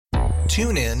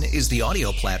TuneIn is the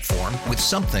audio platform with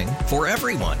something for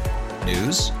everyone.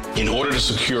 News. In order to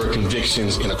secure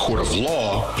convictions in a court of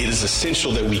law, it is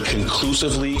essential that we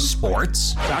conclusively.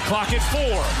 Sports. Shot clock at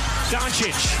 4.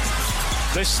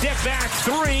 Doncic. The step back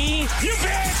 3. You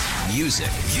bet. Music.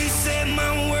 You set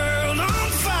my world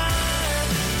on fire.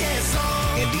 Yes,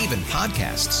 and even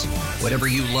podcasts. Whatever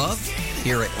you love,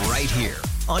 hear it right here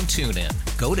on TuneIn.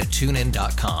 Go to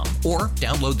TuneIn.com or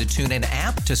download the TuneIn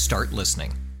app to start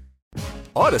listening.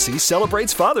 Odyssey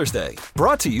celebrates Father's Day,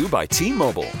 brought to you by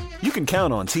T-Mobile. You can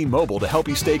count on T-Mobile to help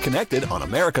you stay connected on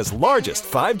America's largest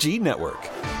 5G network.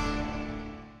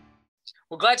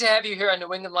 We're glad to have you here on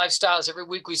New England Lifestyles. Every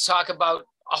week we talk about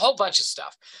a whole bunch of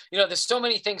stuff. You know, there's so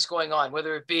many things going on,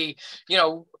 whether it be, you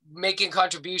know, making a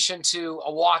contribution to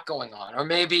a walk going on, or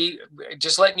maybe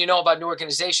just letting you know about an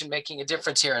organization making a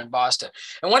difference here in Boston.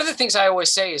 And one of the things I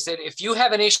always say is that if you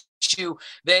have an issue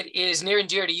that is near and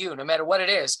dear to you, no matter what it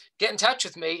is, get in touch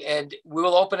with me and we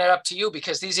will open it up to you,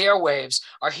 because these airwaves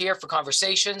are here for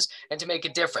conversations and to make a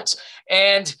difference.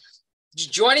 And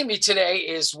joining me today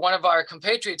is one of our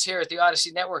compatriots here at the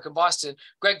Odyssey Network in Boston,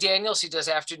 Gregg Daniels. He does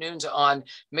afternoons on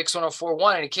Mix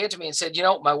 104.1, and he came to me and said, you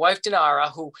know, my wife,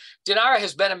 Dinara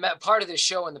has been a part of this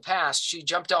show in the past. She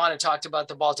jumped on and talked about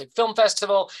the Baltic Film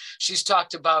Festival. She's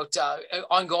talked about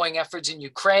ongoing efforts in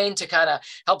Ukraine to kind of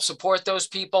help support those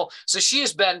people. So she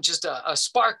has been just a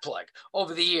spark plug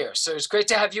over the years. So it's great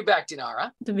to have you back,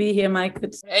 Dinara. To be here, Mike.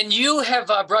 And you have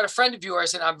brought a friend of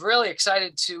yours, and I'm really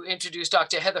excited to introduce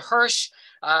Dr. Heather Hirsch.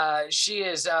 She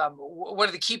is one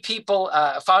of the key people,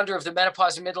 founder of the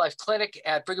Menopause and Midlife Clinic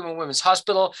at Brigham and Women's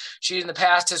Hospital. She in the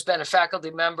past has been a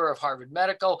faculty member of Harvard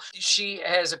Medical. She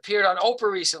has appeared on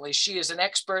Oprah recently. She is an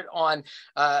expert on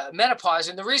menopause.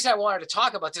 And the reason I wanted to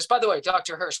talk about this, by the way,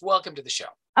 Dr. Hirsch, welcome to the show.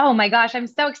 Oh my gosh, I'm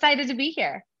so excited to be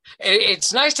here.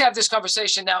 It's nice to have this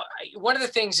conversation. Now, one of the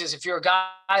things is, if you're a guy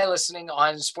listening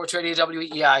on Sports Radio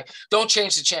WEI, don't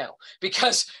change the channel,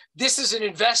 because this is an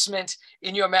investment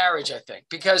in your marriage, I think,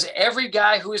 because every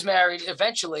guy who is married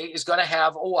eventually is going to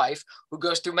have a wife who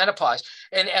goes through menopause.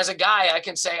 And as a guy, I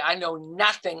can say I know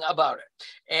nothing about it.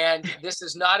 And this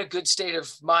is not a good state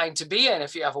of mind to be in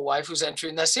if you have a wife who's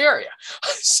entering this area.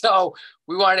 So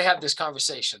we wanted to have this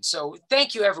conversation. So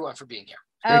thank you, everyone, for being here.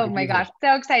 Oh my gosh,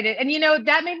 so excited. And, you know,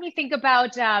 that made me think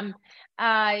about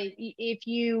if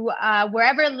you were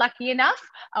ever lucky enough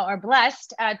or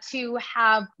blessed to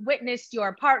have witnessed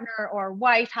your partner or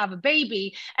wife have a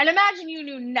baby, and imagine you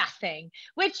knew nothing,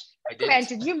 which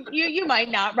granted you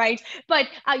might not, right? But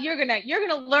you're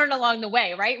gonna learn along the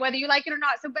way, right? Whether you like it or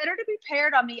not. So better to be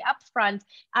paired on the upfront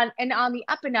and on the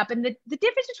up and up. And the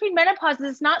difference between menopause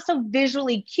is it's not so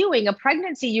visually cueing. A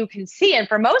pregnancy you can see, and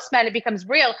for most men it becomes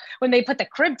real when they put the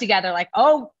crib together, like,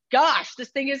 oh gosh, this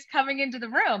thing is coming into the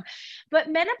room. But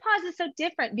menopause is so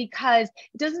different because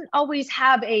it doesn't always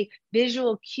have a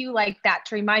visual cue like that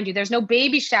to remind you. There's no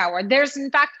baby shower. There's,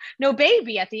 in fact, no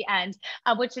baby at the end,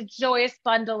 which is a joyous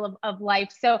bundle of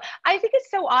life. So I think it's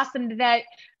so awesome that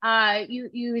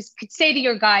you could say to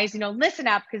your guys, you know, listen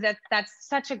up, because that's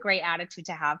such a great attitude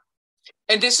to have.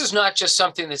 And this is not just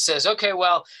something that says, okay,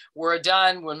 well, we're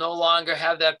done. We'll no longer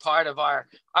have that part of our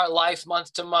life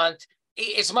month to month.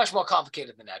 It's much more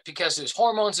complicated than that, because there's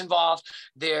hormones involved,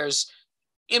 there's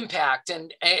impact.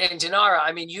 And Dinara,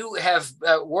 I mean, you have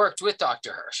worked with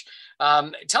Dr. Hirsch.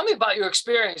 Tell me about your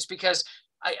experience, because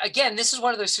again, this is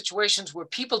one of those situations where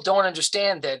people don't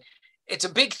understand that it's a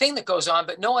big thing that goes on,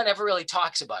 but no one ever really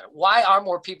talks about it. Why aren't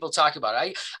more people talking about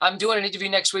it? I'm doing an interview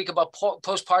next week about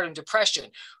postpartum depression.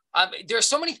 There are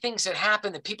so many things that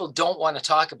happen that people don't want to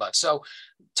talk about. So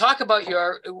talk about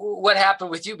what happened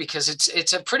with you, because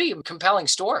it's a pretty compelling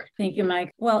story. Thank you,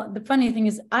 Mike. Well, the funny thing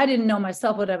is, I didn't know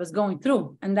myself what I was going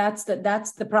through. And that's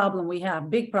the problem we have,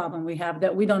 big problem we have,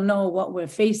 that we don't know what we're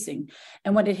facing.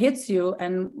 And when it hits you,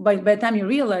 and by the time you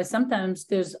realize, sometimes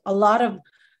there's a lot of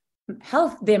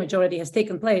health damage already has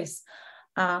taken place.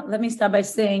 Let me start by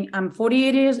saying I'm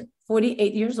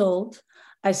 48 years old.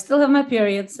 I still have my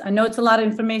periods. I know it's a lot of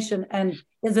information, and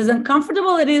as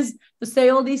uncomfortable it is to say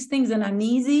all these things and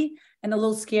uneasy and a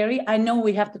little scary, I know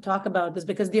we have to talk about this,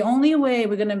 because the only way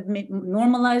we're going to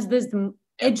normalize this, to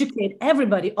educate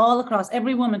everybody all across,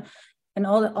 every woman and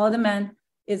all the men,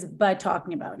 is by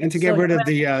talking about it. And to get rid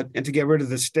of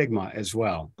the stigma as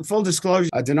well. Full disclosure,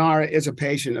 Dinara is a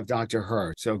patient of Dr.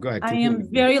 Hirsch. So go ahead. I am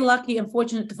very lucky and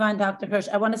fortunate to find Dr. Hirsch.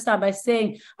 I want to start by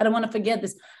saying, I don't want to forget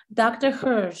this. Dr.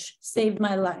 Hirsch saved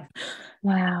my life.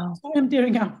 Wow. I'm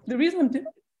tearing up. The reason I'm tearing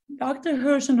Dr.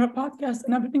 Hirsch and her podcast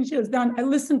and everything she has done. I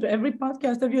listened to every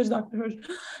podcast of yours, Dr. Hirsch.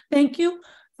 Thank you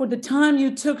for the time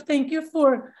you took. Thank you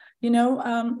for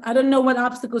I don't know what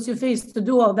obstacles you face to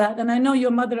do all that. And I know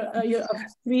you're mother you're of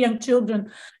 3 young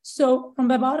children. So from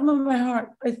the bottom of my heart,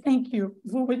 I thank you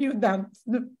for what you've done.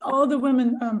 All the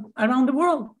women around the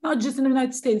world, not just in the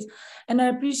United States. And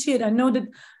I know that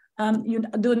you're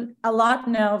doing a lot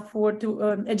now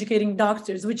to educating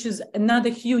doctors, which is another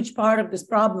huge part of this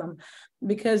problem,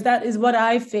 because that is what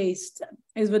I faced,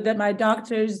 that my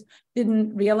doctors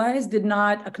didn't realize, did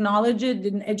not acknowledge it,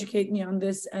 didn't educate me on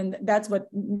this. And that's what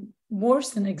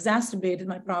worsened and exacerbated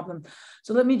my problem.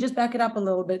 So let me just back it up a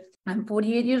little bit. I'm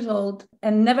 48 years old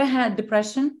and never had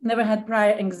depression, never had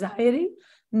prior anxiety,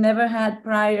 never had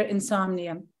prior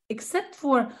insomnia, except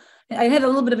for I had a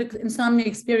little bit of insomnia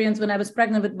experience when I was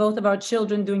pregnant with both of our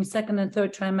children doing 2nd and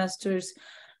 3rd trimesters.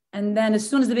 And then as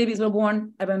soon as the babies were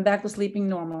born, I went back to sleeping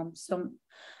normal. So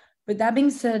with that being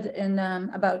said,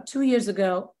 about 2 years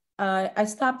ago, I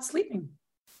stopped sleeping.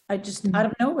 I just, out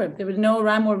of nowhere, there was no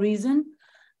rhyme or reason.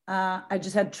 I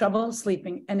just had trouble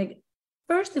sleeping. And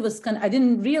first it was I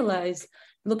didn't realize,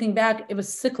 looking back, it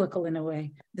was cyclical in a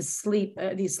way, these sleep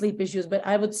issues, but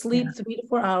I would sleep 3 to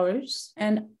 4 hours.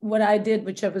 And what I did,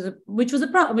 which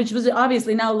was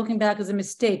obviously now looking back as a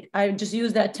mistake, I just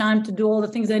used that time to do all the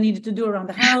things I needed to do around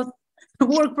the house,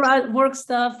 work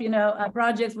stuff,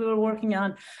 projects we were working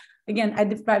on. Again, I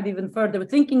deprived even further,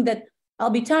 thinking that I'll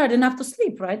be tired enough to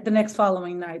sleep, right, the next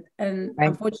following night. And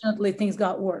unfortunately, things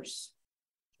got worse.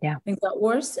 Yeah, things got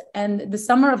worse. And the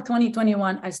summer of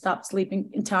 2021, I stopped sleeping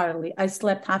entirely. I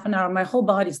slept half an hour. My whole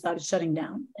body started shutting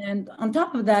down. And on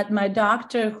top of that, my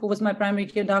doctor, who was my primary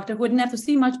care doctor, who didn't have to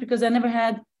see much because I never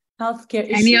had healthcare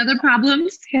issues. Any other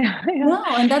problems? Yeah. No,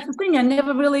 and that's the thing.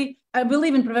 I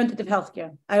believe in preventative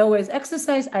healthcare. I always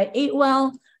exercise. I ate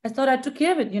well. I thought I took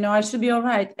care of it. I should be all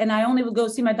right. And I only would go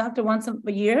see my doctor once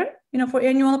a year, for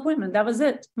annual appointment. That was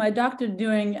it. My doctor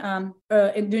during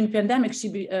pandemic,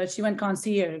 she went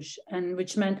concierge, and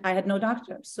which meant I had no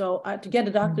doctor. So to get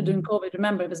a doctor during COVID,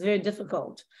 remember, it was very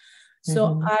difficult.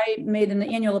 So I made an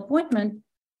annual appointment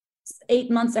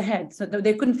 8 months ahead. So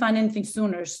they couldn't find anything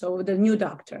sooner. So the new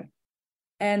doctor.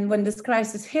 And when this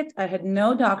crisis hit, I had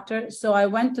no doctor. So I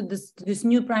went to this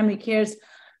new primary care's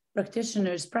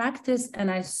practitioner's practice,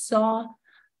 and I saw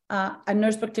a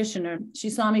nurse practitioner. She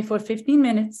saw me for 15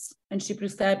 minutes and she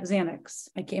prescribed Xanax.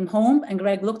 I came home and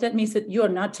Gregg looked at me and said, "You're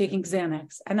not taking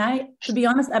Xanax." And to be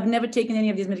honest, I've never taken any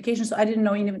of these medications, so I didn't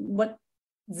know even what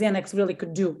Xanax really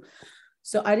could do.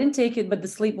 So I didn't take it, but the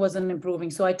sleep wasn't improving.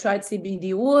 So I tried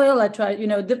CBD oil. I tried,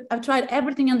 I've tried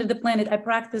everything under the planet. I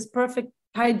practiced perfect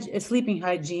sleeping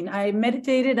hygiene. I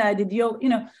meditated. I did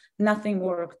yoga, nothing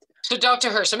worked. So Dr.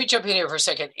 Hirsch, let me jump in here for a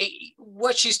second.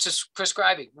 What she's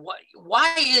prescribing,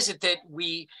 why is it that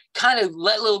we kind of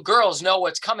let little girls know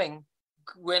what's coming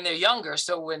when they're younger?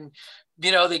 So when,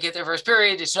 they get their first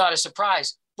period, it's not a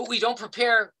surprise, but we don't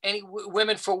prepare any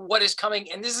women for what is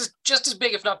coming. And this is just as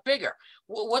big, if not bigger.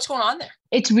 What's going on there?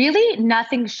 It's really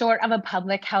nothing short of a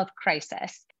public health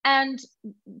crisis. And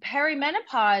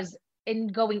perimenopause, in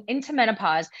going into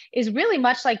menopause, is really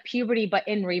much like puberty, but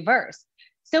in reverse.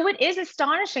 So it is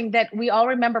astonishing that we all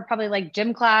remember probably like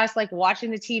gym class, like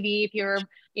watching the TV if you're,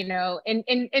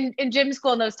 in gym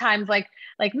school in those times, like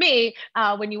me,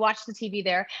 when you watch the TV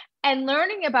there, and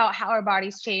learning about how our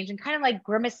bodies change and kind of like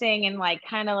grimacing and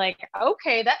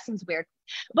okay, that seems weird.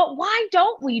 But why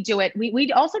don't we do it?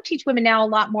 We also teach women now a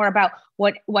lot more about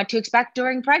what to expect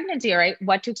during pregnancy, right?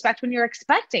 What to expect when you're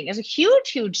expecting is a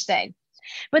huge, huge thing.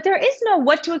 But there is no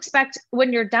what to expect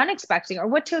when you're done expecting or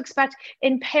what to expect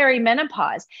in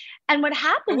perimenopause. And what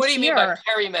happens What do you mean by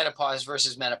perimenopause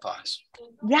versus menopause?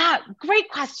 Yeah, great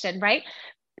question, right?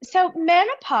 So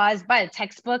menopause by the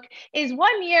textbook is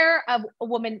 1 year of a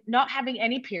woman not having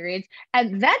any periods.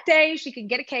 And that day she can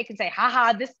get a cake and say,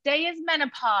 haha, this day is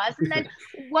menopause. And then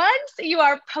once you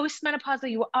are postmenopausal,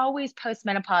 you are always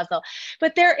postmenopausal.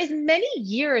 But there is many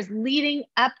years leading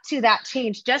up to that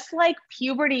change, just like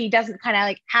puberty doesn't kind of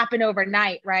like happen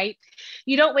overnight, right?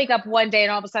 You don't wake up one day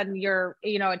and all of a sudden you're,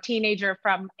 a teenager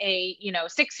from a,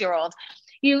 6-year-old.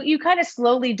 You kind of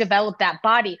slowly develop that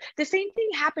body. The same thing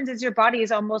happens as your body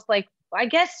is almost like, I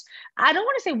guess, I don't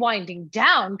want to say winding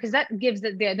down because that gives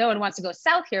no one wants to go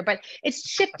south here, but it's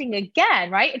shifting again,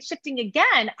 right? It's shifting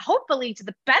again, hopefully to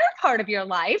the better part of your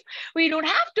life where you don't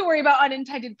have to worry about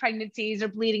unintended pregnancies or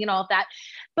bleeding and all of that.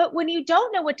 But when you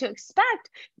don't know what to expect,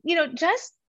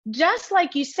 just just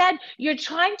like you said, you're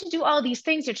trying to do all these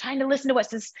things. You're trying to listen to what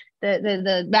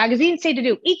the magazines say to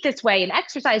do, eat this way and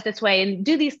exercise this way and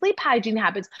do these sleep hygiene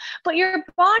habits. But your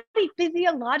body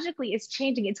physiologically is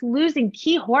changing. It's losing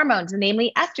key hormones,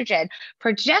 namely estrogen,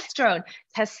 progesterone,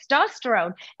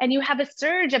 testosterone, and you have a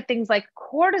surge of things like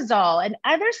cortisol and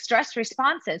other stress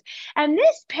responses. And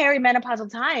this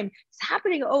perimenopausal time is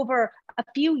happening over a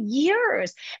few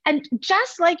years. And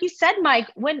just like you said, Mike,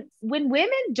 when women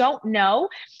don't know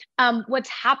what's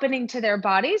happening to their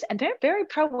bodies, and they're very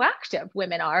proactive,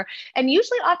 women are, and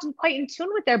usually often quite in tune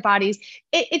with their bodies,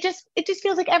 it just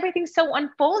feels like everything's so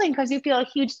unfolding because you feel a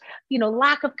huge,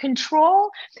 lack of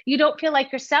control. You don't feel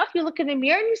like yourself. You look in the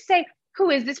mirror and you say, who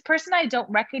is this person? I don't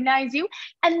recognize you.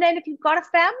 And then if you've got a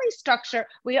family structure,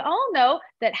 we all know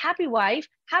that happy wife,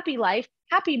 happy life,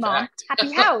 happy mom,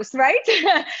 happy house, right?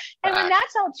 And when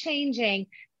that's all changing,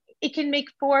 it can make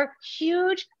for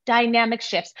huge dynamic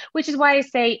shifts, which is why I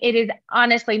say it is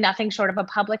honestly nothing short of a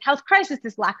public health crisis,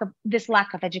 this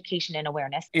lack of education and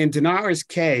awareness. In Dinara's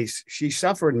case, she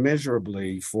suffered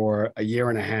miserably for a year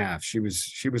and a half. She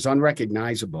was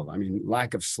unrecognizable. I mean,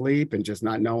 lack of sleep and just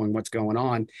not knowing what's going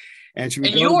on. And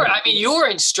you were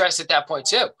in stress at that point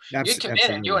too. You'd come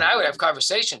in and you and I would have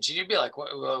conversations. You'd be like,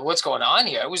 what's going on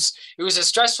here? It was a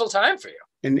stressful time for you.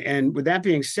 And with that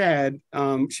being said,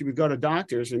 she would go to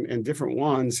doctors and different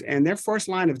ones, and their first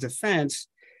line of defense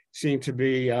seemed to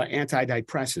be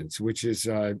antidepressants, which is,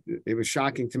 it was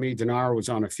shocking to me. Dinara was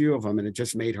on a few of them, and it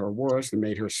just made her worse and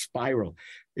made her spiral.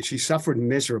 She suffered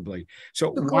miserably.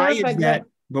 So why is that?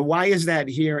 But why is that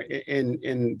here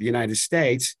in the United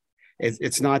States?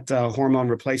 It's not hormone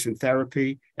replacement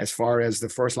therapy as far as the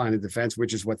first line of defense,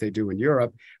 which is what they do in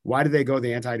Europe. Why do they go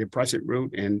the antidepressant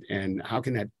route, and how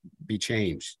can that be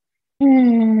changed?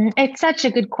 It's such a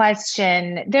good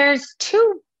question. I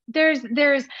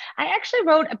actually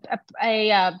wrote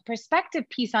a perspective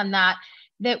piece on that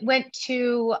went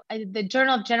to the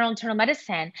Journal of General Internal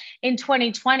Medicine in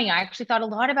 2020. I actually thought a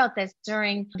lot about this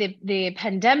during the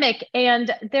pandemic,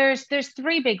 and there's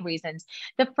three big reasons.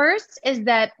 The first is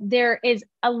that there is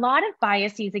a lot of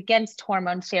biases against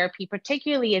hormone therapy,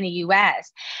 particularly in the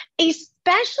US,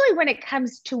 especially when it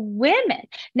comes to women.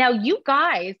 Now, you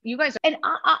guys, and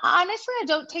honestly, I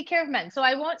don't take care of men, so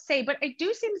I won't say, but it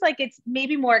do seems like it's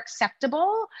maybe more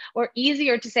acceptable or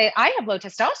easier to say, I have low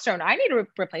testosterone, I need to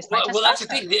replace my testosterone. Well, that's the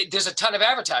thing. There's a ton of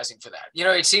advertising for that.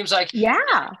 It seems like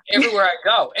everywhere I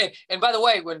go. And by the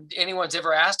way, when anyone's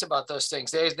ever asked about those things,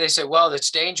 they say, well,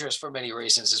 it's dangerous for many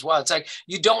reasons as well. It's like,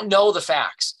 you don't know the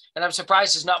facts. And I'm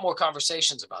surprised there's not more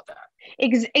conversations about that.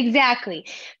 Exactly.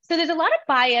 So there's a lot of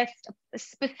bias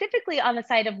specifically on the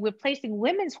side of replacing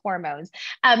women's hormones.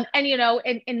 And,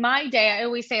 in my day, I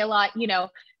always say a lot,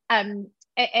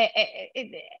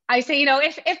 I say,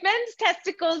 if men's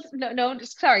testicles,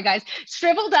 sorry guys,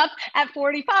 shriveled up at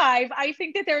 45, I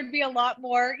think that there would be a lot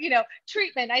more,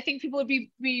 treatment. I think people would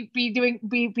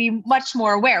be much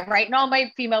more aware, right? And all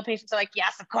my female patients are like,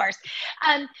 yes, of course.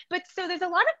 But so there's a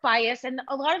lot of bias, and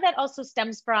a lot of that also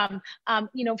stems from,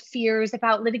 fears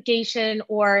about litigation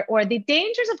or the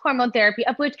dangers of hormone therapy,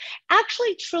 of which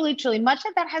actually, truly, much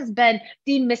of that has been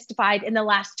demystified in the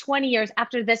last 20 years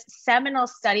after this seminal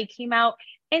study came out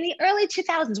in the early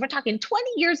 2000s. We're talking 20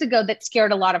 years ago, that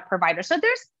scared a lot of providers. So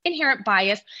there's inherent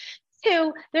bias.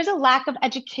 Two, there's a lack of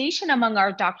education among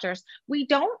our doctors. We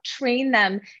don't train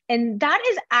them. And that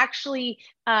is actually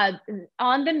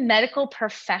on the medical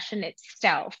profession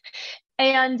itself.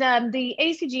 And the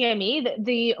ACGME,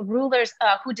 the rulers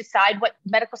who decide what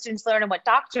medical students learn and what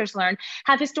doctors learn,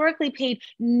 have historically paid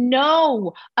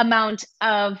no amount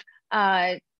of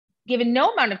given no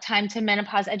amount of time to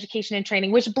menopause education and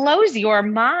training, which blows your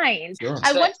mind. Sure.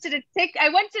 I once did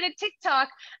a TikTok,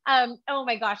 oh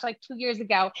my gosh, like 2 years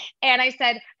ago. And I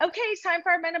said, okay, it's time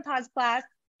for our menopause class.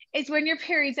 It's when your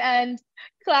periods end,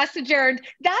 class adjourned.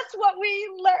 That's what we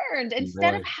learned,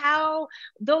 instead of how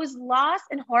those loss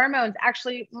in hormones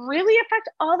actually really affect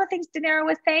all the things Dinara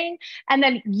was saying. And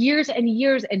then years and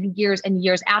years and years and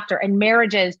years after, and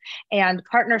marriages and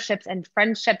partnerships and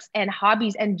friendships and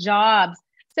hobbies and jobs.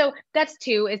 So that's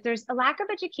two, is there's a lack of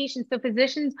education. So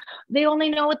physicians, they only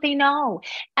know what they know.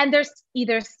 And there's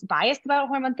either biased about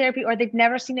hormone therapy, or they've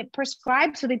never seen it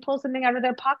prescribed. So they pull something out of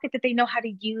their pocket that they know how to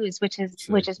use, which is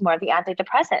more the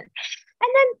antidepressant.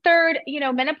 And then third,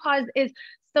 menopause is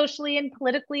socially and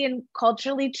politically and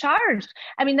culturally charged.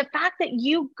 I mean, the fact that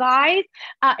you guys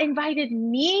invited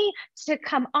me to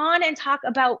come on and talk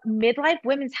about midlife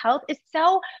women's health is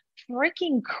so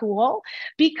freaking cool,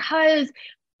 because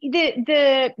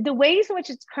the ways in which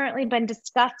it's currently been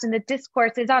discussed in the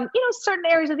discourse is on, certain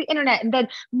areas of the internet, and then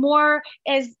more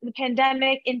as the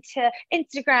pandemic into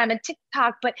Instagram and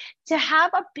TikTok. But to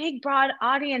have a big, broad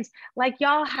audience like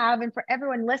y'all have, and for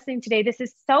everyone listening today, this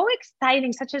is so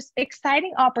exciting, such an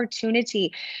exciting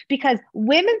opportunity, because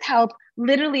women's health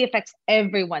literally affects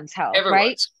everyone's health,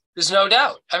 right? There's no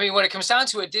doubt. I mean, when it comes down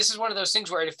to it, this is one of those things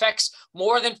where it affects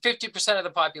more than 50% of the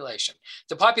population.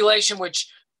 The population, which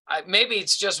maybe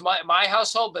it's just my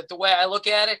household, but the way I look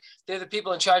at it, they're the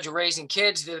people in charge of raising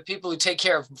kids. They're the people who take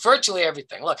care of virtually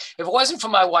everything. Look, if it wasn't for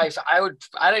my wife, I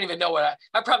don't even know I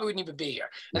probably wouldn't even be here.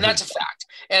 And that's a fact.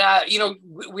 And,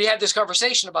 we had this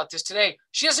conversation about this today.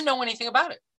 She doesn't know anything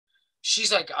about it.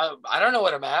 She's like, I don't know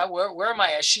what I'm at. Where am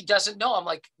I at? She doesn't know. I'm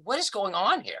like, what is going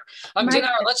on here? Dinara,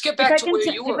 let's get back to where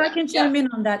you were. If I can chime in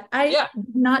on that, I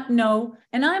did not know,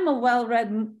 and I'm a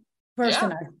well-read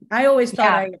person. I always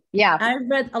thought I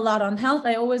read a lot on health.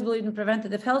 I always believed in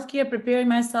preventative healthcare, preparing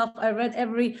myself. I read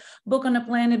every book on the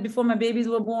planet before my babies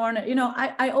were born.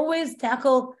 I always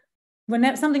tackle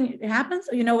when something happens,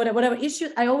 whatever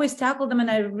issues, I always tackle them and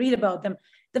I read about them.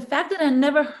 The fact that I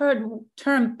never heard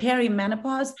term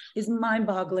perimenopause is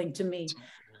mind-boggling to me.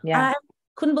 I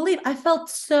couldn't believe. I felt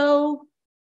so,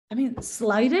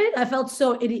 slighted. I felt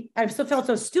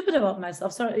so stupid about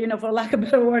myself. Sorry, for lack of a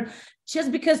better word,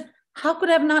 just because how could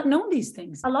I have not known these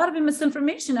things? A lot of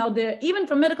misinformation out there, even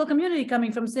from medical community,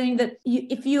 coming from saying that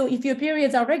if your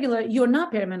periods are regular, you're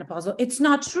not perimenopausal. It's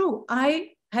not true.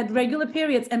 I had regular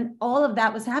periods and all of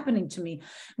that was happening to me,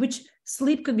 which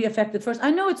sleep could be affected first.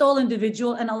 I know it's all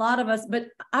individual and a lot of us, but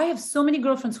I have so many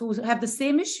girlfriends who have the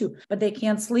same issue, but they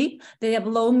can't sleep. They have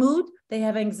low mood. They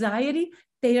have anxiety.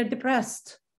 They are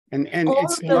depressed. And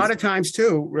it's a lot of times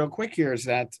too, real quick here, is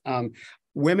that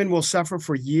women will suffer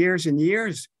for years and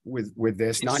years with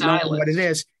this, not knowing what it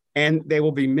is, and they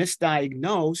will be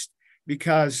misdiagnosed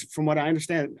because, from what I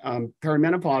understand,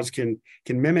 perimenopause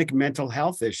can mimic mental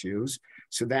health issues.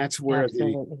 So that's where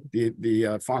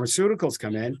the pharmaceuticals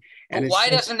come in. And why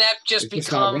doesn't that just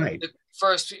become the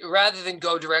first, rather than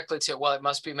go directly to, well, it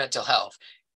must be mental health?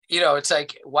 It's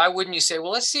like, why wouldn't you say,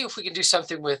 well, let's see if we can do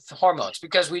something with hormones,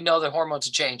 because we know that hormones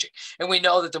are changing and we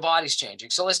know that the body's changing.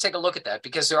 So let's take a look at that,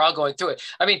 because they're all going through it.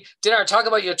 Dinara, talk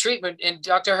about your treatment, and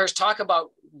Dr. Hirsch, talk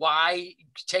about why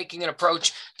taking an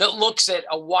approach that looks at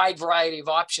a wide variety of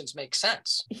options makes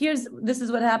sense. This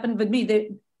is what happened with me.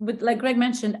 Like Gregg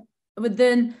mentioned,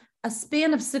 within a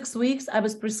span of 6 weeks, I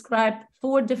was prescribed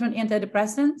 4 different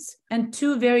antidepressants and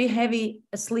 2 very heavy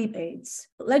sleep aids.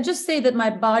 Let's just say that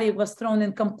my body was thrown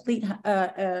in complete,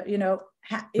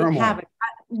 havoc,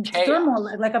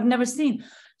 turmoil like I've never seen.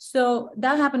 So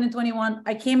that happened in 21.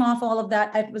 I came off all of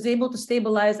that. I was able to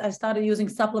stabilize. I started using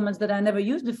supplements that I never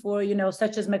used before,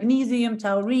 such as magnesium,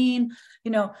 taurine,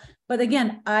 But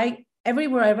again,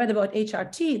 everywhere I read about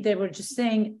HRT, they were just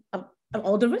saying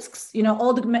all the risks,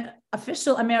 all the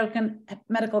official American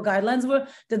medical guidelines were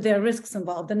that there are risks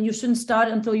involved, and you shouldn't start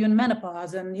until you're in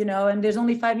menopause, and and there's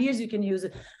only 5 years you can use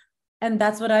it. And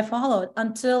that's what I followed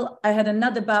until I had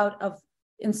another bout of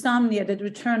insomnia that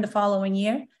returned the following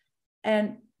year.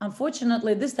 And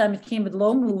unfortunately, this time it came with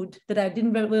low mood that I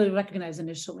didn't really recognize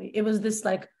initially. It was this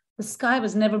like the sky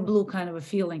was never blue kind of a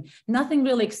feeling. Nothing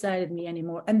really excited me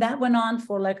anymore. And that went on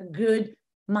for like a good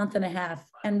month and a half.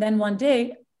 And then one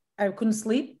day, I couldn't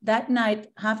sleep. That night,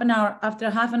 after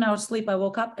half an hour sleep, I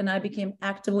woke up and I became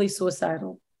actively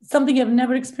suicidal. Something I've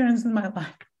never experienced in my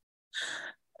life.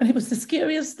 And it was the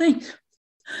scariest thing,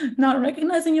 not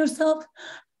recognizing yourself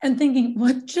and thinking,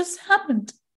 what just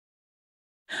happened?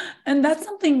 And that's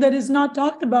something that is not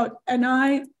talked about. And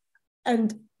I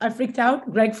freaked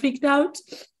out. Gregg freaked out.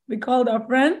 We called our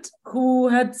friend who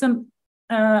had some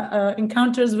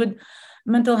encounters with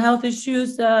mental health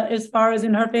issues as far as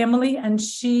in her family. And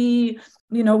she,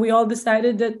 we all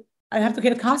decided that I have to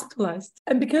get hospitalized.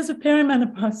 And because of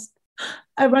perimenopause,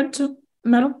 I went to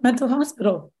mental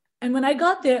hospital. And when I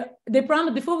got there,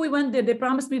 before we went there, they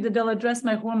promised me that they'll address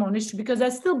my hormone issue, because I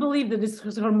still believe that this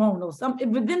was hormonal.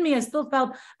 Within me, I still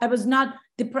felt I was not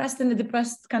depressed in a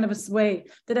depressed kind of a way,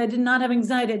 that I did not have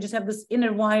anxiety. I just have this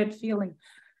inner wired feeling.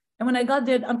 And when I got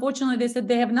there, unfortunately, they said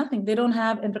they have nothing. They don't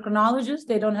have endocrinologists.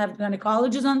 They don't have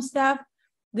gynecologists on staff.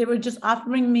 They were just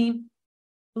offering me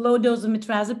low dose of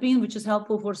metrazapine, which is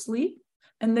helpful for sleep.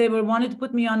 And they wanted to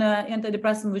put me on an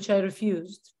antidepressant, which I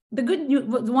refused.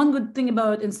 The one good thing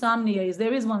about insomnia is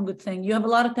there is one good thing. You have a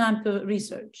lot of time to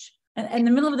research. And in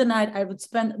the middle of the night, I would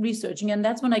spend researching. And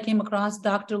that's when I came across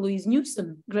Dr. Louise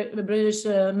Newson, British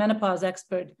menopause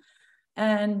expert.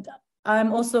 And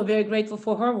I'm also very grateful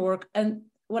for her work. And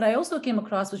what I also came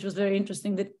across, which was very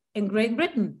interesting, that in Great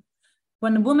Britain,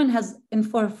 when a woman has in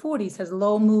her 40s has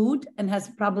low mood and has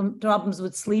problems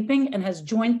with sleeping and has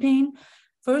joint pain,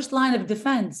 first line of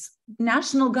defense,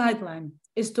 national guideline,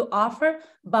 is to offer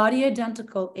body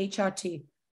identical HRT.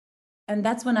 And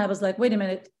that's when I was like, wait a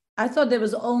minute, I thought there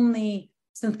was only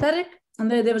synthetic and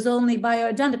there was only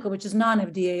bioidentical, which is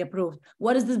non-FDA approved.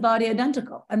 What is this body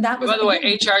identical? And that was, by the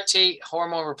way, HRT,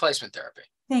 hormone replacement therapy.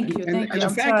 Thank you. And the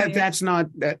fact that that's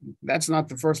not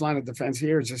the first line of defense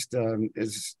here is just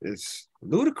is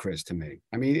ludicrous to me.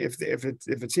 I mean, if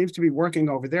it seems to be working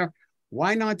over there,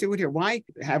 why not do it here? Why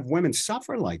have women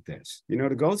suffer like this? You know,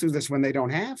 to go through this when they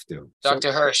don't have to.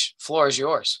 Dr. Hirsch, floor is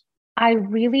yours. I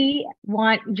really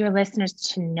want your listeners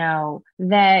to know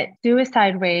that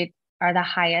suicide rates are the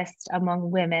highest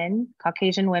among women,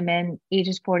 Caucasian women,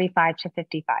 ages 45 to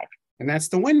 55. And that's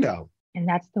the window. And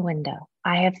that's the window.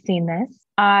 I have seen this.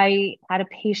 I had a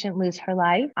patient lose her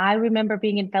life. I remember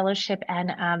being in fellowship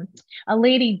and a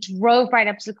lady drove right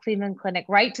up to the Cleveland Clinic,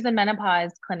 right to the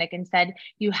menopause clinic and said,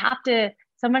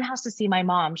 someone has to see my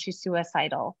mom. She's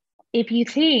suicidal. If you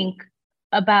think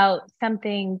about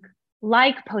something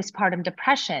like postpartum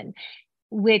depression,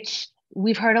 which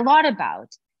we've heard a lot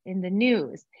about in the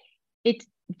news, it's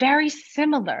very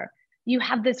similar. You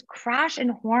have this crash in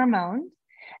hormones,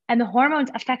 and the hormones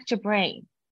affect your brain.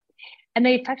 And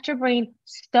they affect your brain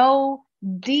so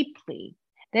deeply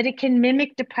that it can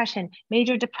mimic depression,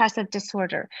 major depressive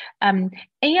disorder. And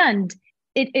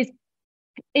it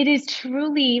is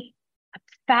truly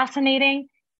fascinating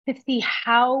to see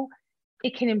how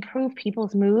it can improve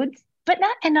people's moods, but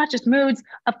not just moods,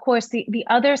 of course, the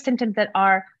other symptoms that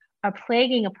are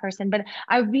plaguing a person. But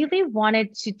I really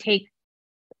wanted to take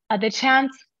the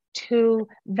chance to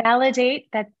validate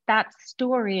that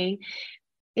story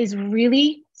is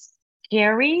really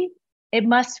scary. It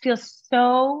must feel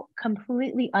so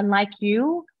completely unlike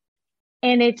you.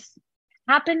 And it's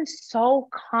happened so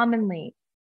commonly,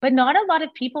 but not a lot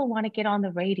of people want to get on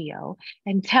the radio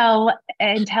and tell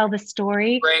the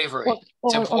story. Bravery.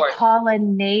 Or call a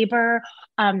neighbor,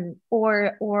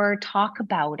 or talk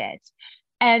about it.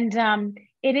 And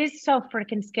it is so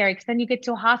freaking scary, because then you get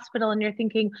to a hospital and you're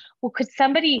thinking, well, could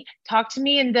somebody talk to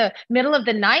me in the middle of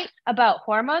the night about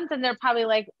hormones? And they're probably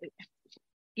like,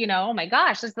 oh my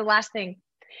gosh, this is the last thing.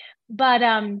 But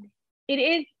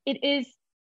it is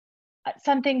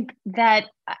something that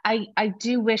I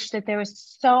do wish that there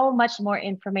was so much more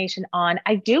information on.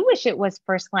 I do wish it was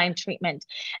first line treatment,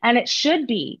 and it should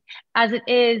be, as it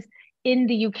is in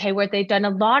the UK, where they've done a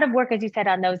lot of work, as you said,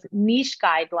 on those niche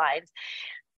guidelines.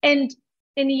 And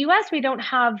in the US, we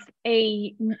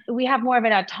have more of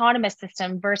an autonomous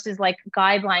system versus like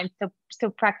guidelines. So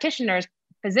practitioners,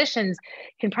 physicians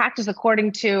can practice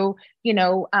according to,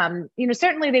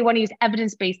 certainly they want to use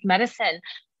evidence-based medicine,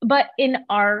 but in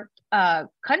our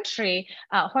country,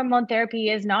 hormone therapy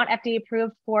is not FDA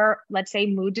approved for, let's say,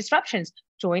 mood disruptions,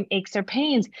 joint aches or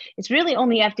pains. It's really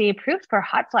only FDA approved for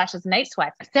hot flashes, night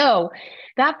sweats. So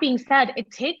that being said,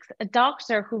 it takes a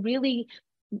doctor who really,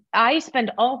 I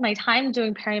spend all of my time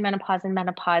doing perimenopause and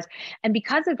menopause. And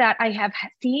because of that, I have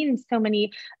seen so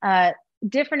many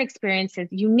different experiences,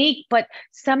 unique, but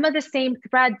some of the same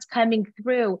threads coming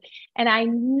through. And I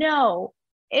know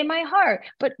in my heart,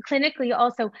 but clinically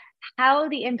also, how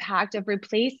the impact of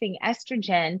replacing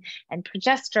estrogen and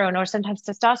progesterone, or sometimes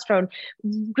testosterone,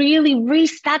 really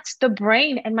resets the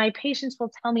brain. And my patients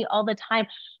will tell me all the time,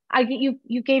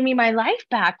 you gave me my life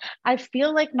back. I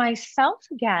feel like myself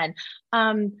again.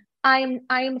 I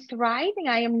am thriving.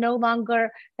 I am no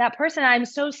longer that person. I'm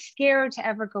so scared to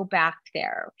ever go back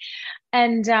there.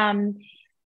 And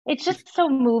it's just so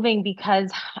moving,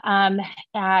 because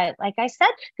like I said,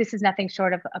 this is nothing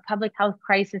short of a public health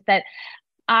crisis that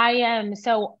I am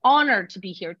so honored to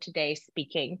be here today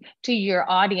speaking to your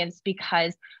audience,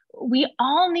 because we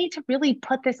all need to really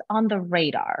put this on the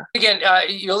radar. Again,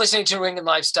 you're listening to Ring and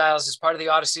Lifestyles as part of the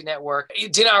Odyssey Network.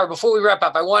 Dinara, before we wrap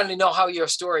up, I wanted to know how your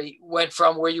story went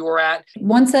from where you were at.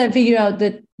 Once I figured out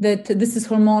that this is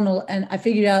hormonal, and I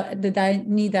figured out that I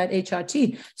need that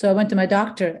HRT. So I went to my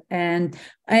doctor and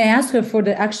I asked her for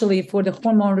the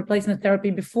hormone replacement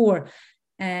therapy before.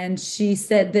 And she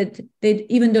said that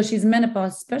even though she's a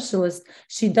menopause specialist,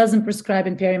 she doesn't prescribe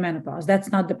in perimenopause.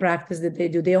 That's not the practice that they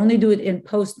do. They only do it in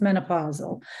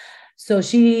postmenopausal. So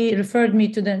she referred me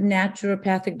to the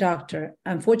naturopathic doctor.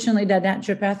 Unfortunately, that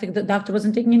naturopathic doctor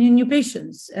wasn't taking any new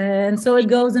patients. And so it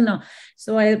goes and on.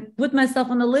 So I put myself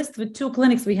on a list with 2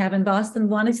 clinics we have in Boston.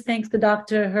 One is thanks to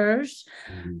Dr. Hirsch,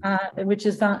 which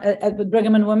is at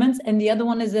Brigham and Women's. And the other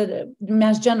one is at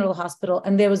Mass General Hospital.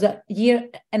 And there was a 1.5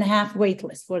 year wait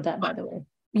list for that, by the way.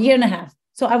 1.5 years.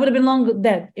 So I would have been long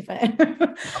dead if I.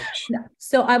 No.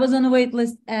 So I was on a wait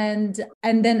list, and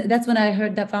then that's when I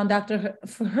found Dr.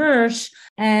 Hirsch,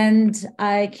 and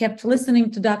I kept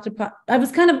listening to Dr.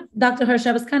 Hirsch.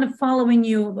 I was kind of following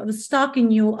you. I was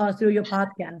stalking you through your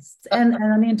podcasts and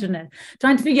on the internet,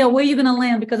 trying to figure out where you're going to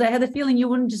land, because I had a feeling you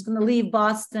weren't just going to leave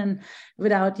Boston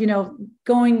without,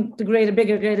 going to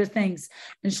greater things.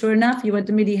 And sure enough, you went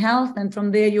to Midi Health, and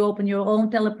from there you opened your own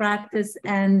telepractice,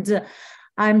 and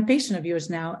I'm a patient of yours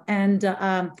now, and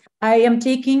I am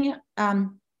taking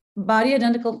body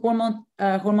identical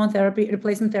hormone therapy,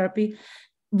 replacement therapy.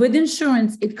 With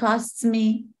insurance, it costs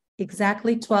me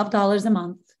exactly $12 a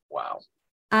month. Wow.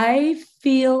 I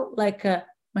feel like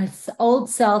my old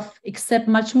self, except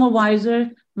much more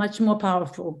wiser, much more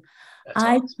powerful. That's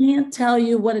awesome. I can't tell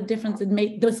you what a difference it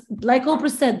made. Like Oprah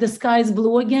said, the sky's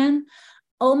blue again.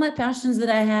 All my passions that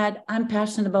I had, I'm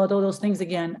passionate about all those things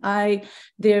again.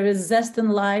 There is zest in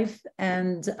life,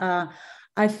 and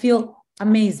I feel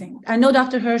amazing. I know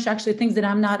Dr. Hirsch actually thinks that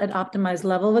I'm not at optimized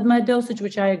level with my dosage,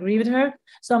 which I agree with her.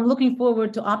 So I'm looking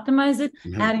forward to optimize it,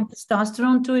 adding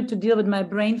testosterone to it to deal with my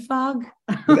brain fog.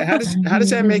 How does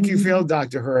that make you feel,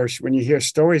 Dr. Hirsch, when you hear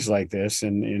stories like this,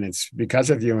 and it's because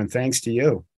of you and thanks to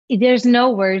you? There's no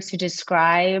words to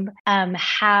describe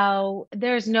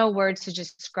there's no words to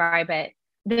describe it.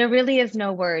 There really is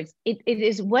no words. It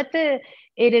is what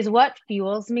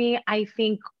fuels me. I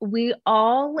think we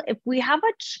all, if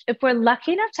we're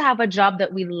lucky enough to have a job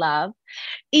that we love,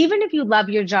 even if you love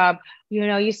your job,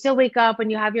 you still wake up and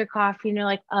you have your coffee and you're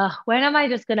like, when am I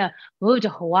just going to move to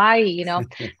Hawaii,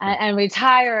 and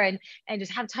retire and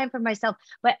just have time for myself.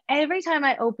 But every time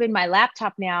I open my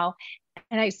laptop now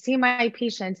and I see my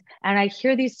patients and I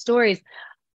hear these stories,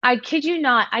 I kid you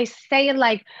not, I say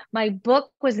like my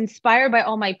book was inspired by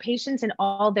all my patients and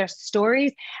all their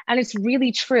stories. And it's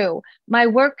really true. My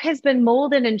work has been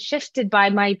molded and shifted by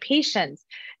my patients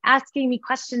asking me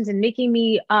questions and making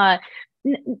me, I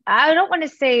don't want to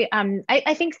say,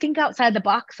 I think outside the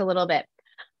box a little bit.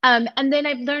 And then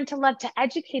I've learned to love to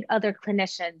educate other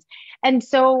clinicians. And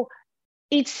so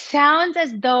it sounds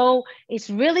as though it's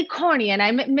really corny and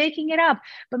I'm making it up,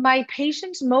 but my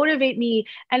patients motivate me,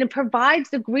 and it provides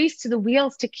the grease to the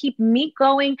wheels to keep me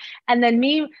going. And then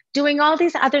me doing all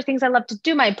these other things I love to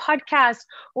do, my podcast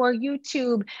or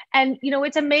YouTube. And,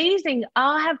 it's amazing.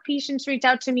 I'll have patients reach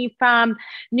out to me from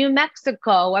New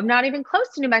Mexico. I'm not even close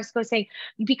to New Mexico, saying,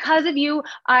 because of you,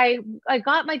 I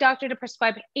got my doctor to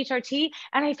prescribe HRT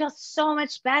and I feel so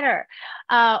much better.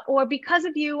 Or because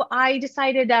of you, I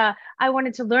decided I wanted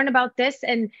to learn about this,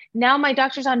 and now my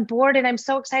doctor's on board and I'm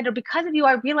so excited. Or because of you,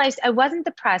 I realized I wasn't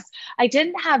depressed. I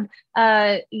didn't have,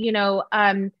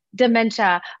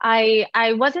 dementia.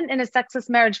 I wasn't in a sexless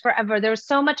marriage forever. There was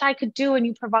so much I could do, and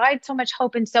you provide so much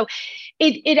hope. And so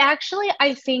it actually,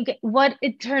 I think what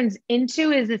it turns into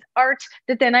is this art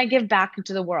that then I give back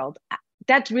into the world.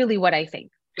 That's really what I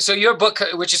think. So your book,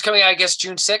 which is coming out, I guess,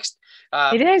 June 6th.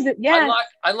 It is, yeah.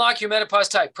 Unlock your menopause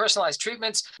type, personalized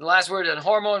treatments, the last word on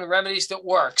hormone remedies that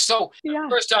work. So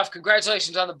First off,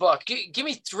 congratulations on the book. Give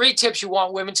me 3 tips you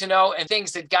want women to know and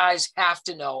things that guys have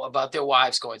to know about their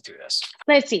wives going through this.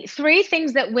 Let's see, 3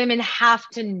 things that women have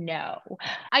to know.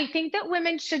 I think that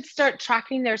women should start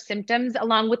tracking their symptoms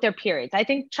along with their periods. I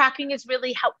think tracking is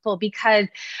really helpful because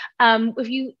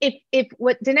if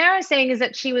what Dinara is saying is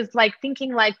that she was like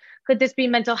thinking like, could this be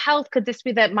mental health? Could this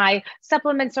be that my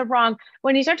supplements are wrong?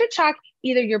 When you start to track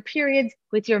either your periods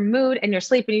with your mood and your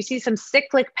sleep, and you see some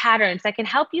cyclic patterns that can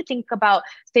help you think about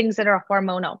things that are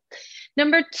hormonal.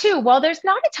 Number 2, while there's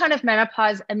not a ton of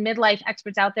menopause and midlife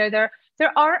experts out there, there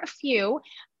are a few,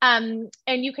 and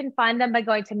you can find them by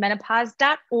going to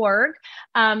menopause.org.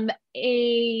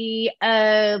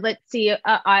 Let's see,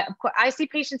 I see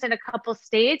patients in a couple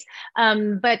states,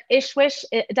 but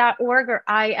ishwish.org or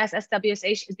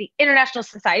ISSWSH is the International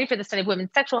Society for the Study of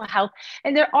Women's Sexual Health.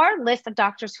 And there are lists of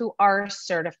doctors who are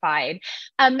certified.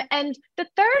 And the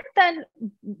third then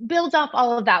builds off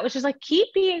all of that, which is like, keep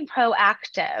being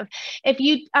proactive. If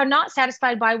you are not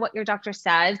satisfied by what your doctor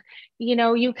says,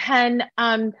 you can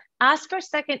ask for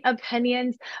second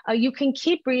opinions. You can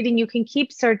keep reading, you can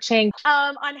keep searching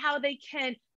on how they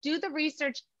can do the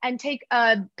research and take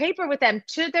a paper with them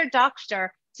to their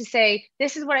doctor to say,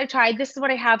 this is what I tried, this is what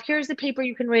I have, here's the paper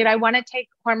you can read, I want to take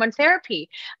hormone therapy.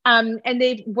 And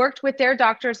they've worked with their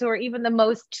doctors who are even the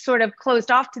most sort of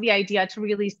closed off to the idea to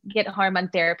really get hormone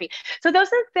therapy. So those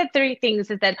are the 3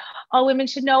 things is that all women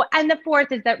should know. And the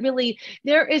 4th is that really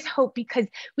there is hope, because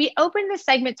we opened this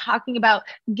segment talking about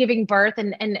giving birth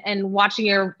and watching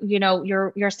your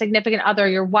significant other,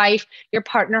 your wife, your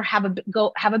partner have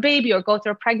a baby or go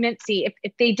through a pregnancy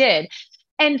if they did.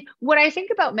 And what I think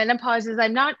about menopause is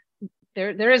I'm not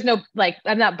there is no, like,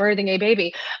 I'm not birthing a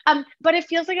baby. But it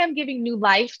feels like I'm giving new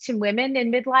life to women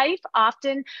in midlife,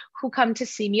 often who come to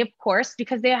see me, of course,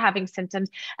 because they're having symptoms.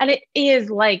 And it is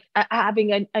like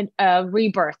having a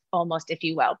rebirth almost, if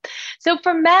you will. So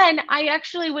for men, I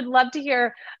actually would love to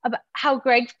hear about how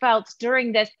Gregg felt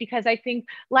during this, because I think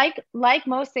like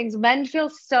most things, men feel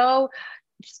so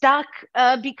stuck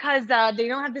because they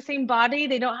don't have the same body,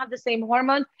 they don't have the same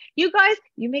hormones. You guys,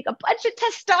 you make a bunch of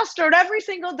testosterone every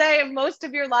single day of most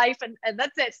of your life, and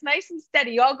that's it. It's nice and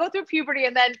steady. You all go through puberty,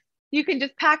 and then you can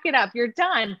just pack it up. You're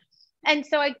done. And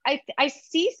so I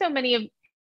see so many of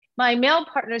my male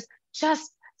partners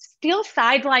just feel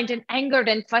sidelined and angered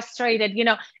and frustrated. You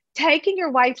know, taking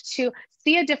your wife to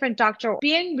see a different doctor,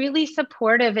 being really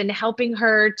supportive and helping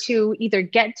her to either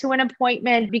get to an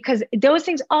appointment, because those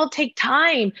things all take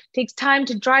time. It takes time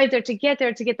to drive there, to get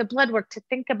there, to get the blood work, to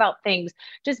think about things.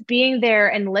 Just being there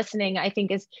and listening, I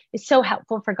think is so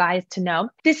helpful for guys to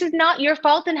know. This is not your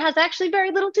fault and has actually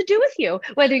very little to do with you,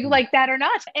 whether you like that or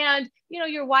not. And you know,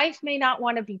 your wife may not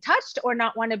want to be touched or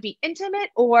not want to be intimate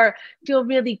or feel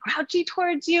really grouchy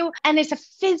towards you. And it's a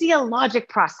physiologic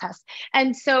process.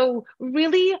 And so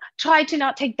really try to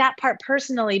not take that part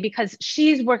personally, because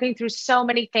she's working through so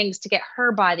many things to get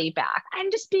her body back.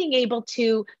 And just being able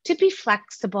to be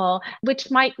flexible, which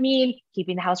might mean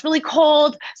keeping the house really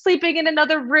cold, sleeping in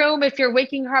another room if you're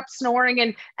waking her up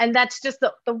snoring, and that's just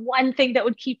the one thing that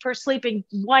would keep her sleeping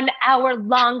 1 hour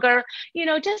longer. You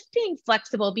know, just being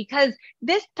flexible, because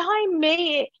this time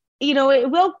it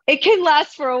can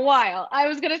last for a while. I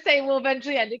was going to say will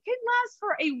eventually end. It can last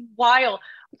for a while.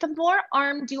 But the more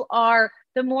armed you are,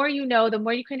 the more you know, the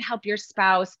more you can help your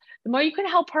spouse, the more you can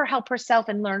help her help herself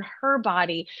and learn her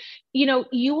body. You know,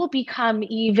 you will become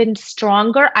even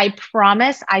stronger. I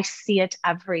promise. I see it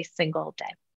every single day.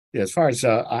 Yeah, as far as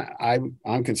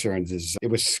I'm concerned, it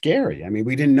was scary. I mean,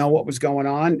 we didn't know what was going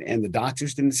on, and the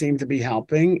doctors didn't seem to be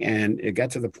helping. And it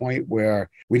got to the point where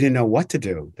we didn't know what to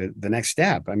do, the next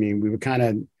step. I mean, we were kind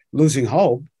of losing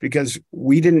hope because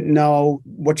we didn't know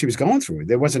what she was going through.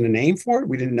 There wasn't a name for it.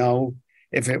 We didn't know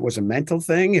if it was a mental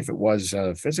thing, if it was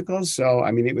physical. So,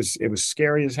 I mean, it was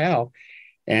scary as hell.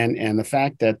 And the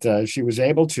fact that she was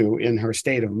able to, in her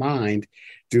state of mind,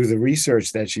 do the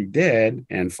research that she did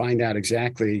and find out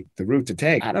exactly the route to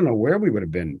take. I don't know where we would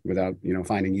have been without,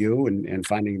 finding you and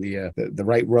finding the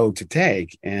right road to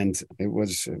take. And it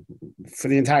was, for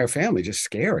the entire family, just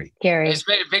scary. It's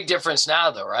made a big difference now,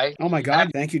 though, right? Oh, my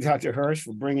God. Thank you, Dr. Hirsch,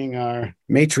 for bringing our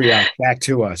matriarch back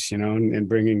to us, and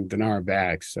bringing Dinara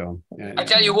back. So I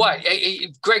tell you what,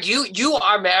 Gregg, you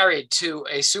are married to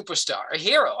a superstar, a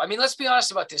hero. I mean, let's be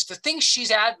honest about this. The things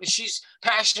she's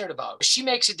passionate about, she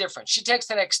makes a difference. She takes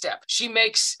the next step. She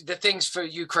makes the things for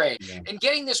Ukraine and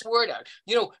getting this word out.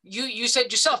 You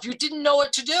said yourself, you didn't know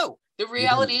what to do. The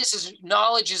reality is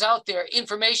knowledge is out there,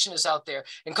 information is out there,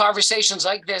 and conversations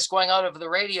like this going out over the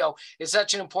radio is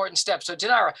such an important step. So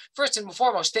Dinara, first and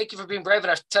foremost, thank you for being brave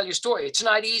enough to tell your story. It's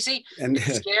not easy,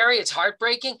 it's scary, it's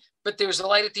heartbreaking, but there's a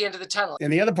light at the end of the tunnel.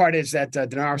 And the other part is that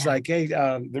Dinara was like, hey,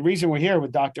 the reason we're here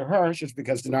with Dr. Hirsch is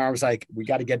because Dinara was like, we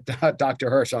got to get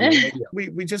Dr. Hirsch on the radio.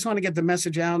 We just want to get the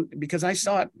message out, because I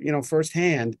saw it,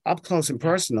 firsthand, up close and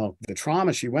personal, the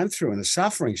trauma she went through and the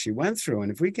suffering she went through.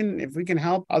 And if we can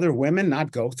help other women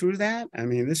not go through that, I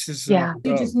mean, this is... You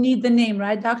just need the name,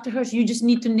 right? Dr. Hirsch, you just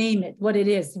need to name it, what it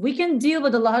is. We can deal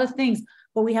with a lot of things,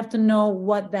 but we have to know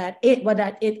what that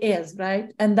it is,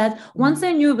 right? And that once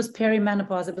I knew it was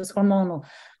perimenopause, it was hormonal.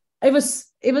 It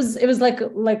was like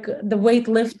the weight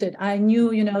lifted. I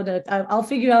knew, that I'll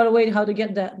figure out a way how to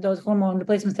get those hormone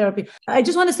replacement therapy. I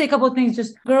just want to say a couple of things.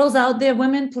 Just girls out there,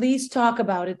 women, please talk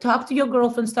about it. Talk to your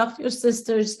girlfriends, talk to your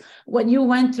sisters, what you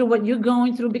went through, what you're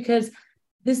going through, because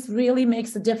this really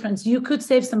makes a difference. You could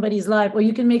save somebody's life, or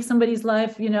you can make somebody's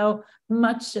life,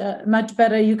 much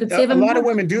better. You could save a lot of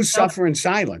women do suffer in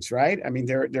silence, right? I mean,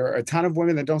 there are a ton of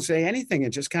women that don't say anything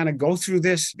and just kind of go through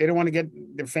this. They don't want to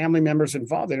get their family members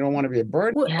involved. They don't want to be a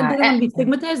burden. Well, they don't want to be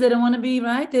stigmatized. They don't want to be,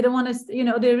 right? They don't want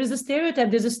to, there is a stereotype.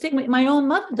 There's a stigma. My own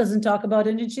mother doesn't talk about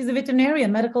it. And she's a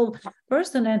veterinarian, medical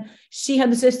person. And she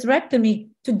had this hysterectomy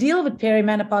to deal with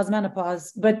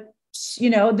menopause. But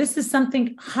this is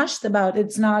something hushed about.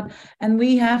 It's not, and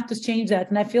we have to change that.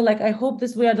 And I feel like, I hope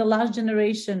we are the last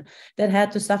generation that had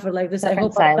to suffer like this. I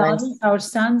hope our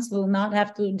sons will not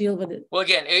have to deal with it. Well,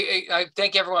 again, I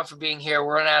thank everyone for being here.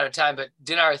 We're running out of time, but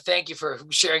Dinara, thank you for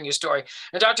sharing your story.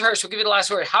 And Dr. Hirsch, we'll give you the last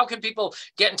word. How can people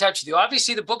get in touch with you?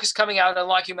 Obviously, the book is coming out,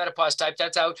 Unlock Your Menopause Type.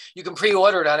 That's out. You can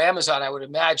pre-order it on Amazon, I would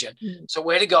imagine. So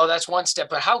way to go. That's one step.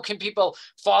 But how can people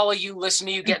follow you, listen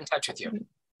to you, get in touch with you?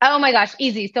 Oh my gosh,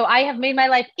 easy. So I have made my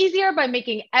life easier by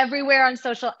making everywhere on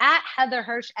social at Heather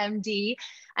Hirsch MD.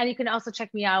 And you can also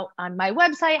check me out on my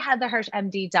website,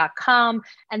 heatherhirschmd.com.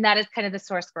 And that is kind of the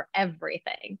source for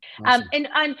everything. Awesome.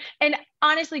 And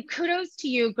honestly, kudos to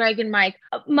you, Gregg and Mike.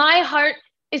 My heart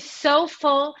is so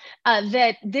full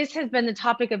that this has been the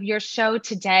topic of your show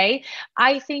today.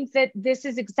 I think that this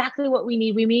is exactly what we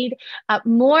need. We need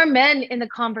more men in the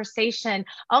conversation,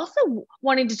 also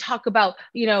wanting to talk about,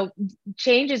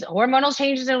 changes, hormonal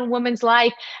changes in a woman's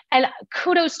life. And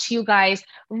kudos to you guys.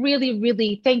 Really,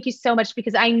 really, thank you so much,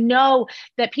 because I know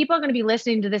that people are going to be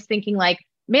listening to this thinking like,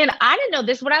 man, I didn't know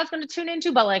this is what I was going to tune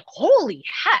into, but like, holy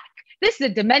heck. This is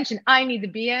a dimension I need to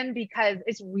be in because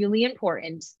it's really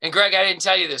important. And Gregg, I didn't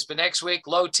tell you this, but next week,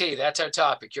 low T, that's our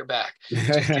topic. You're back.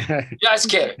 Just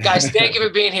kidding. Guys, thank you for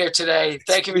being here today.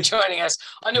 Thank you for joining us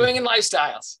on New England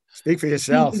Lifestyles. Speak for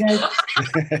yourself.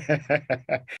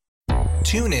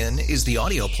 TuneIn is the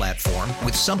audio platform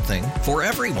with something for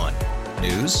everyone.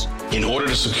 News. In order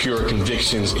to secure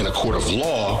convictions in a court of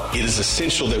law, it is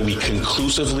essential that we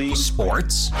conclusively.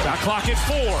 Sports. Shot clock at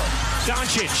 4.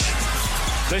 Doncic.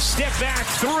 The step back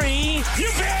 3. You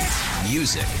bet.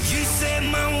 Music. You set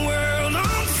my world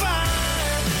on fire.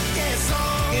 Yes,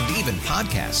 and even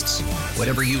podcasts.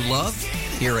 Whatever you love,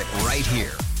 hear it right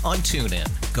here on TuneIn.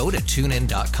 Go to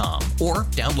TuneIn.com or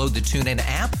download the TuneIn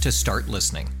app to start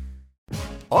listening.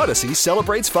 Odyssey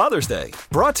celebrates Father's Day,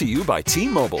 brought to you by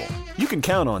T-Mobile. You can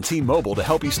count on T-Mobile to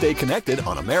help you stay connected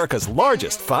on America's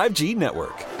largest 5G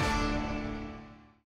network.